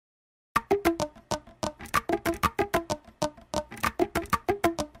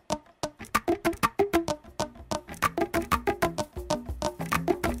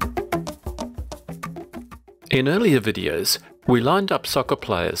In earlier videos, we lined up soccer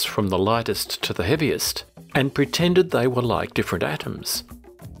players from the lightest to the heaviest and pretended they were like different atoms,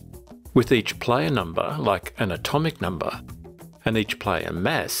 with each player number like an atomic number and each player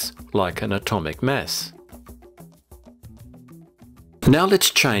mass like an atomic mass. Now let's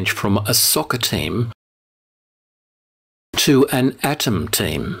change from a soccer team to an atom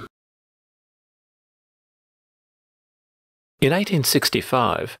team. In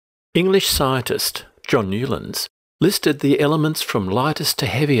 1865, English scientist John Newlands listed the elements from lightest to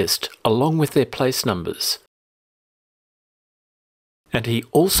heaviest along with their place numbers. And he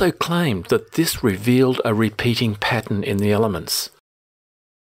also claimed that this revealed a repeating pattern in the elements.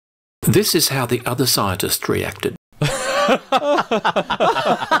 This is how the other scientists reacted.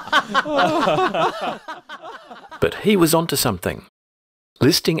 But he was onto something.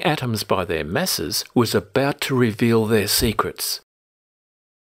 Listing atoms by their masses was about to reveal their secrets.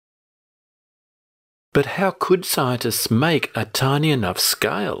 But how could scientists make a tiny enough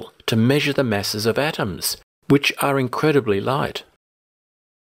scale to measure the masses of atoms, which are incredibly light?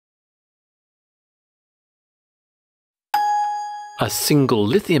 A single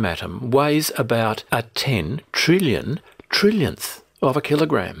lithium atom weighs about a 10 trillionth of a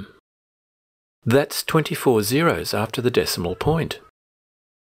kilogram. That's 24 zeros after the decimal point.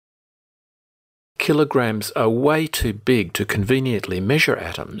 Kilograms are way too big to conveniently measure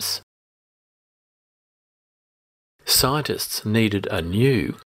atoms. Scientists needed a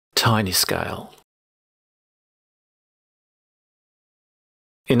new, tiny scale.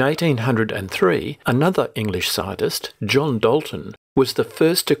 In 1803, another English scientist, John Dalton, was the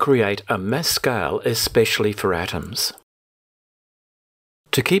first to create a mass scale especially for atoms.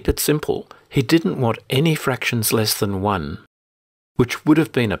 To keep it simple, he didn't want any fractions less than 1, which would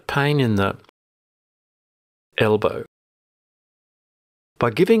have been a pain in the elbow. By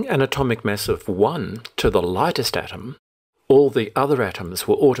giving an atomic mass of 1 to the lightest atom, all the other atoms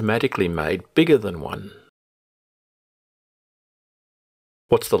were automatically made bigger than 1.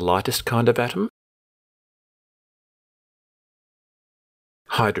 What's the lightest kind of atom?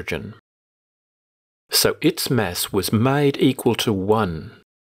 Hydrogen. So its mass was made equal to 1.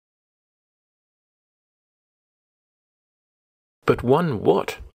 But 1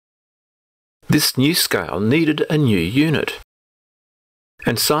 what? This new scale needed a new unit,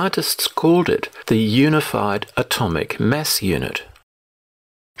 and scientists called it the Unified Atomic Mass Unit,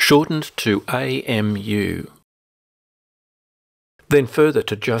 shortened to AMU, then further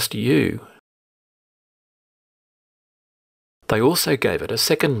to just U. They also gave it a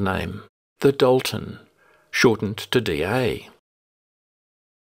second name, the Dalton, shortened to DA.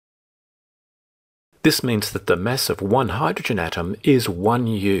 This means that the mass of one hydrogen atom is 1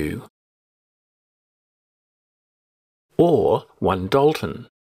 U, or 1 Dalton,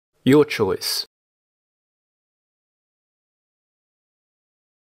 your choice.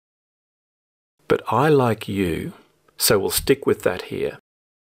 But I like U, so we'll stick with that here.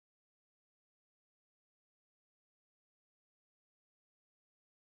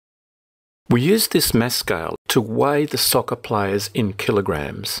 We use this mass scale to weigh the soccer players in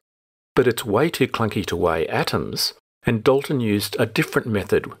kilograms, but it's way too clunky to weigh atoms, and Dalton used a different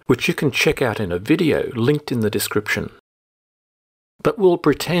method which you can check out in a video linked in the description. But we'll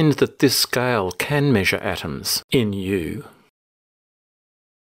pretend that this scale can measure atoms in U.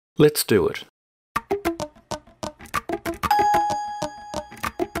 Let's do it.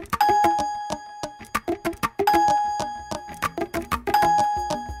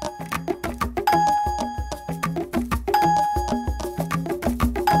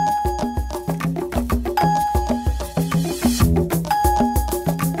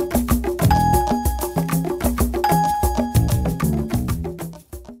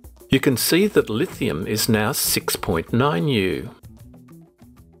 You can see that lithium is now 6.9 U.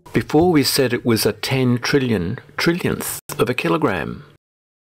 Before we said it was a 10 trillionth of a kilogram.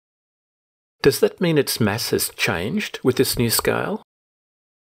 Does that mean its mass has changed with this new scale?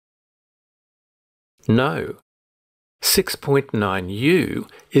 No. 6.9 U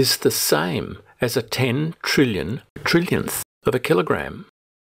is the same as a 10 trillionth of a kilogram.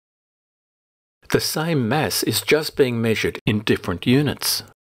 The same mass is just being measured in different units.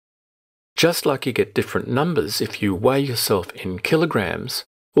 Just like you get different numbers if you weigh yourself in kilograms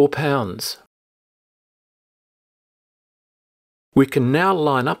or pounds. We can now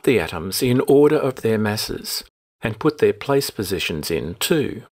line up the atoms in order of their masses and put their place positions in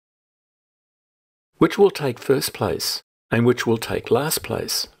too. Which will take first place and which will take last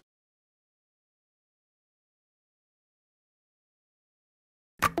place?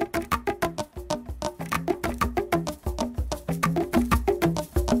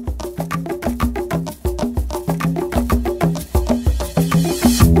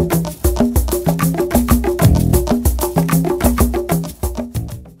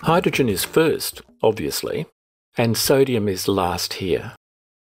 Hydrogen is first, obviously, and sodium is last here.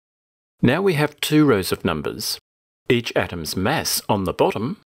 Now we have two rows of numbers, each atom's mass on the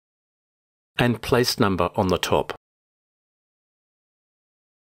bottom and place number on the top.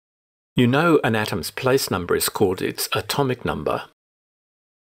 You know an atom's place number is called its atomic number,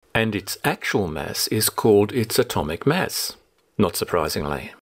 and its actual mass is called its atomic mass, not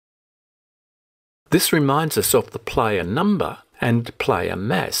surprisingly. This reminds us of the player number and player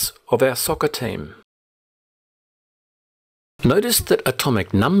mass of our soccer team. Notice that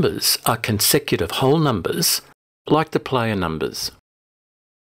atomic numbers are consecutive whole numbers, like the player numbers,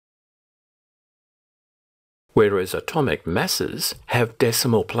 whereas atomic masses have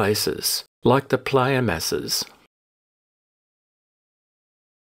decimal places, like the player masses.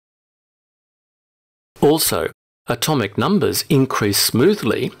 Also, atomic numbers increase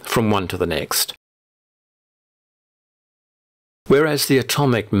smoothly from one to the next, whereas the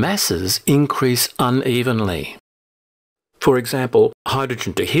atomic masses increase unevenly. For example,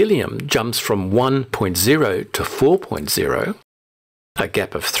 hydrogen to helium jumps from 1.0 to 4.0, a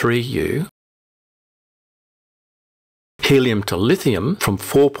gap of 3U. Helium to lithium from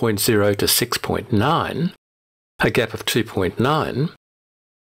 4.0 to 6.9, a gap of 2.9.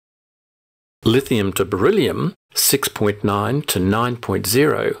 Lithium to beryllium, 6.9 to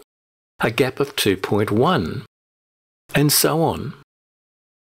 9.0, a gap of 2.1, and so on.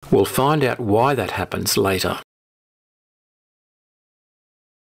 We'll find out why that happens later.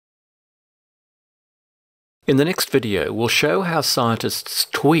 In the next video, we'll show how scientists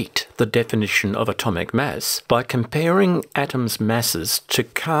tweaked the definition of atomic mass by comparing atoms' masses to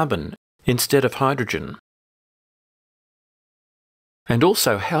carbon instead of hydrogen, and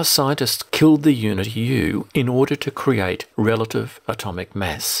also how scientists killed the unit U in order to create relative atomic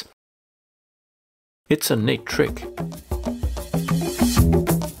mass. It's a neat trick.